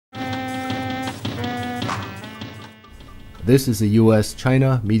This is a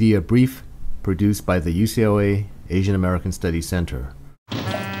U.S.-China media brief produced by the UCLA Asian American Studies Center.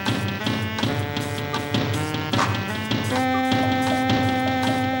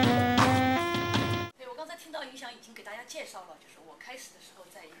 我刚才听到于翔已经给大家介绍了，就是我开始的时候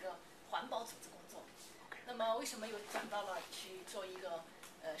在一个环保组织工作。那么为什么又转到了去做一个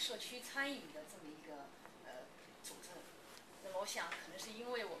社区参与的这么一个组织？那么我想可能是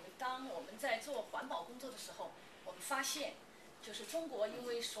因为当我们在做环保工作的时候，我们发现，就是中国因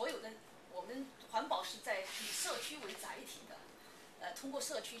为所有的我们环保是在以社区为载体的，通过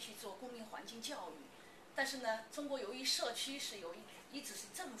社区去做公民环境教育。但是呢，中国由于社区是一直是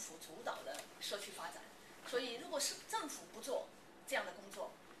政府主导的社区发展，所以如果是政府不做这样的工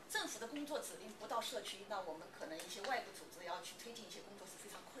作，政府的工作指令不到社区，那我们可能一些外部组织要去推进一些工作是非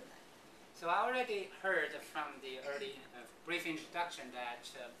常困难。So I already heard from the early brief introduction that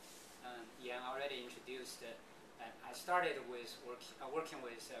Yan already introduced. I started with working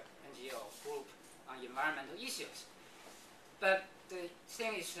with NGO group on environmental issues. But the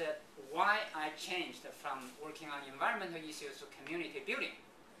thing is that why I changed from working on environmental issues to community building.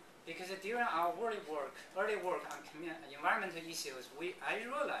 Because during our early work on environmental issues, I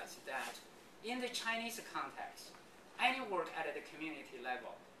realized that in the Chinese context, any work at the community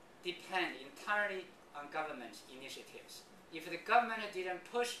level depends entirely on government initiatives. If the government didn't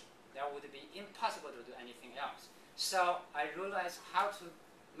push, that would be impossible to do anything else. So I realized how to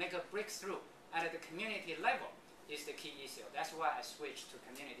make a breakthrough at the community level is the key issue. That's why I switched to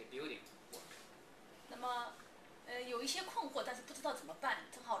community building work. 那么，有一些困惑，但是不知道怎么办。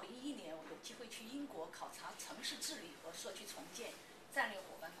正好01年我有机会去英国考察城市治理和社区重建战略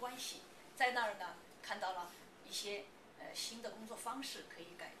伙伴关系，在那儿呢看到了一些新的工作方式可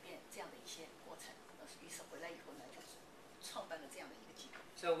以改变这样的一些过程。于是回来以后呢，就创办了这样的一个机构。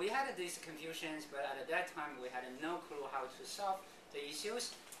So we had these confusions, but at that time we had no clue how to solve the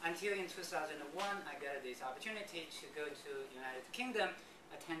issues. Until in 2001, I got this opportunity to go to United Kingdom,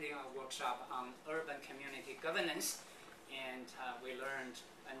 attending a workshop on urban community governance, and we learned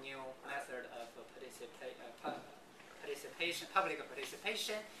a new method of public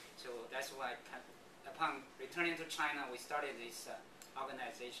participation. So that's why, upon returning to China, we started this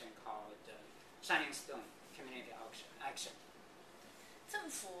organization called Shining Stone Community Action. 政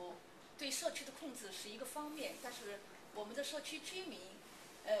府对社区的控制是一个方面，但是我们的社区居民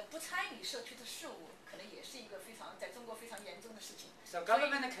不参与社区的事务，可能也是一个在中国非常严重的事情。So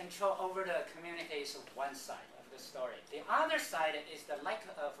government control over the community is one side of the story. The other side is the lack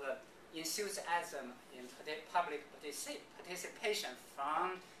of enthusiasm in public participation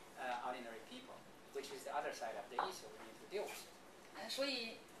from ordinary people, which is the other side of the issue we need to deal with. 所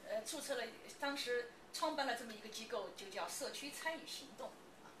以注册了，当时创办了这么一个机构，就叫社区参与行动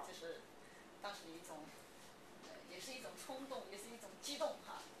啊，这是当时一种。也是一种冲动，也是一种激动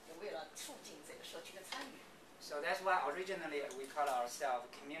哈，为了促进这个社区的参与。So that's why originally we call ourselves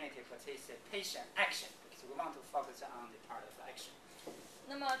community participation action, because we want to focus on the part of action.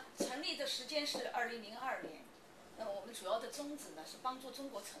 那么成立的时间是2002年。那么我们主要的宗旨呢是帮助中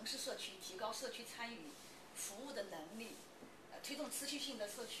国城市社区提高社区参与服务的能力，推动持续性的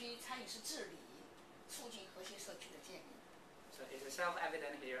社区参与式治理，促进和谐社区的建立。So it's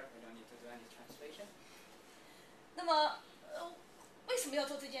self-evident here. We don't need to do any translation. 那么，为什么要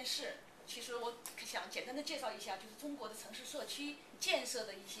做这件事？其实我想简单的介绍一下，就是中国的城市社区建设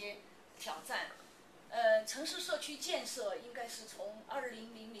的一些挑战。城市社区建设应该是从2000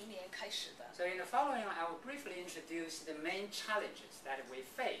年开始的。So in the following, I will briefly introduce the main challenges that we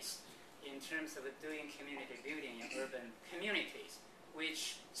face in terms of doing community building in urban communities,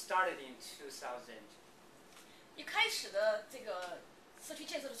 which started in 2000. 一开始的这个社区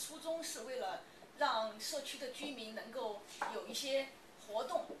建设的初衷是为了让社区的居民能够有一些活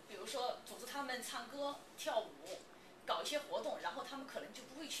动，比如说组织他们唱歌、跳舞，搞一些活动，然后他们可能就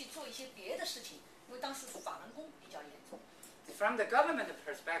不会去做一些别的事情，因为当时法轮功比较严重。From the government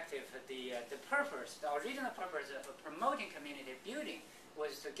perspective, the original purpose of promoting community building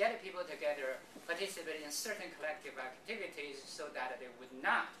was to get people together, participate in certain collective activities, so that they would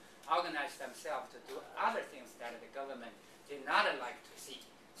not organize themselves to do other things that the government did not like to see,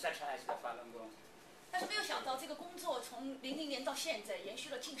 such as the Falun Gong. 但是没有想到，这个工作从00年到现在延续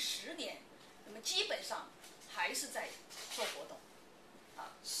了近10年，那么基本上还是在做活动。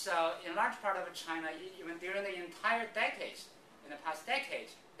So in large part of China, even during the entire decade, in the past decade,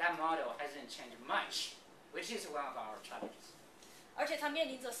 that model hasn't changed much, which is one of our challenges. 而且它面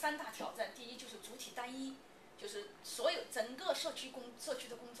临着3大挑战，第一就是主体单一，就是整个社区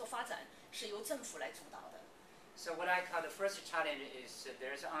的工作发展是由政府来主导的。So what I call the first challenge is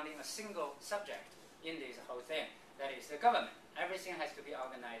there's only a single subject in this whole thing. That is the government. Everything has to be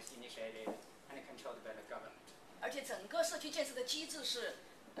organized, initiated, and controlled by the government. 而且整个社区建设的机制是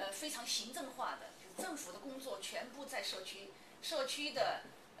非常行政化的，就是政府的工作全部在社区，社区的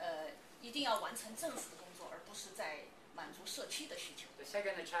一定要完成政府的工作，而不是在满足社区的需求。The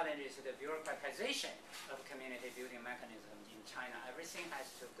second challenge is the bureaucratization of community building mechanism in China. Everything has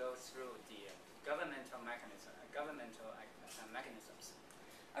to go through the governmental mechanisms.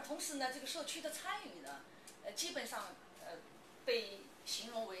 而同时呢，这个社区的参与呢，基本上被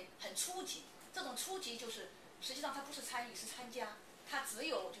形容为很初级。这种初级就是实际上它不是参与，是参加，它只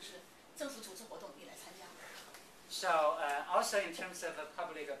有就是政府组织活动你来参加。So also in terms of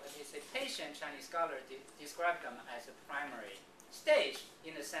public participation, Chinese scholars describe them as a primary stage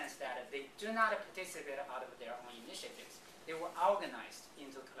in the sense that they do not participate out of their own initiatives. They were organized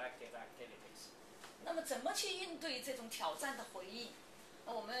into collective activities. 那么怎么去应对这种挑战的回应？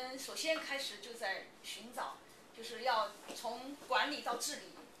我们首先开始就在寻找，就是要从管理到治理。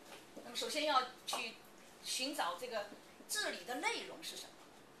那么首先要去寻找这个治理的内容是什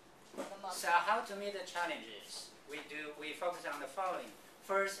么。那么 So how to meet the challenges? We focus on the following.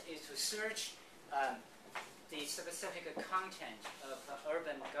 First is to search the specific content of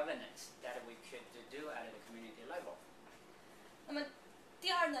urban governance that we could do at the community level. 那么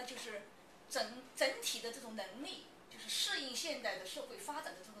第二呢，就是整体的这种能力，就是适应现代的社会发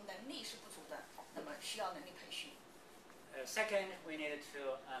展的这种能力是不足的，那么需要能力培训。Second, we need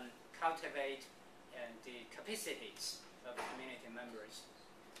to cultivate the capacities of community members.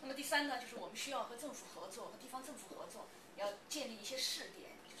 那么第三呢，就是我们需要和政府合作，和地方政府合作，要建立一些试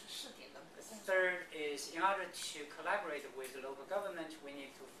点，就是试点的工作。Third is in order to collaborate with the local government, we need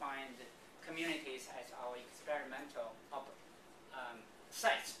to find communities as our experimental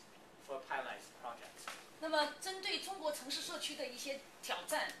sites for pilot projects. 那么针对中国城市社区的一些挑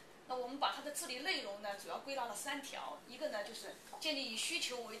战，那我们把它的治理内容呢，主要归纳了3条。一个呢，就是建立以需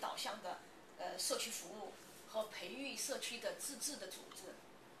求为导向的社区服务和培育社区的自治的组织。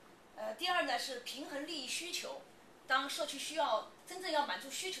第二呢是平衡利益需求，当社区需要真正要满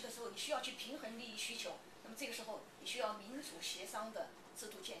足需求的时候，你需要去平衡利益需求。那么这个时候你需要民主协商的制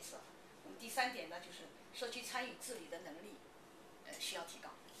度建设。那么第3点呢，就是社区参与治理的能力需要提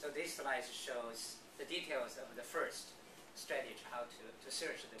高。So this slide shows the details of the first strategy, how to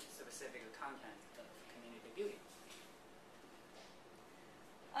search the specific content of community building.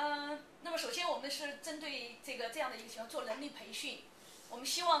 那么首先我们是针对这样的一个情况做能力培训。我们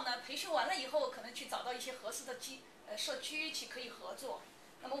希望呢，培训完了以后，可能去找到一些合适的社区去可以合作。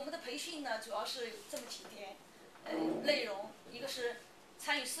那么我们的培训呢，主要是有这么几点内容，一个是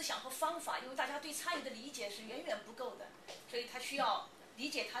参与思想和方法，因为大家对参与的理解是远远不够的，所以他需要理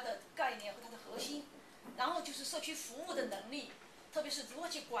解它的概念和它的核心。然后就是社区服务的能力，特别是如何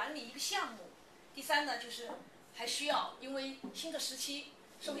去管理一个项目。第3呢，就是还需要，因为新的时期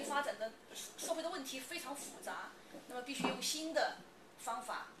社会发展的社会的问题非常复杂，那么必须用新的方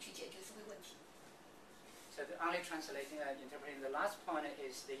法去解决社会问题。So the only interpreting the last point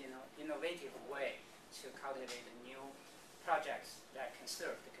is the innovative way to cultivate new projects that can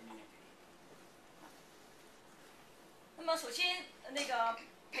serve the community. 那么首先那个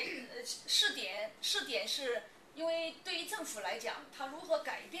试点是因为对于政府来讲，它如何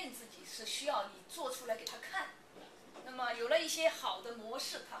改变自己是需要你做出来给他看。那么有了一些好的模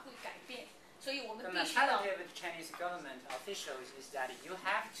式，它会改变，所以我们必须要。The mentality of the Chinese government officials is that you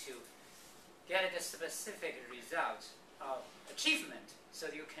have to get the specific result of achievement, so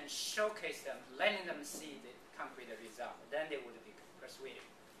you can showcase them, letting them see the concrete result. Then they would be persuaded.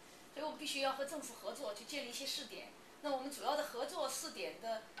 所以我们必须要和政府合作，去建立一些试点。那我们主要的合作试点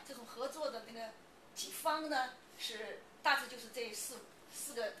的这种合作的那个几方呢，是大致就是这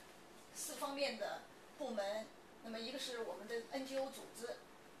四方面的部门。那么一个是我们的 NGO 组织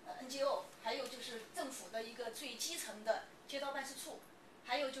，NGO， 还有就是政府的一个最基层的街道办事处，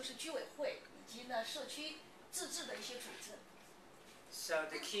还有就是居委会以及呢社区自治的一些组织。So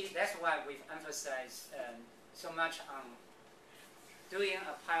the key, that's why we've emphasized so much on doing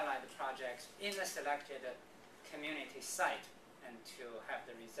a pilot project in a selected community site and to have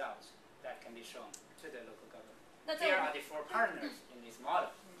the results that can be shown to the local government. Here are the 4 partners in this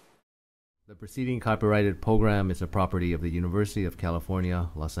model. The preceding copyrighted program is a property of the University of California,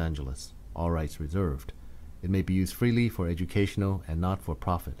 Los Angeles. All rights reserved. It may be used freely for educational and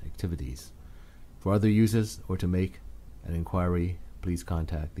not-for-profit activities. For other uses or to make an inquiry, please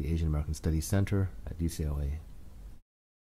contact the Asian American Studies Center at UCLA.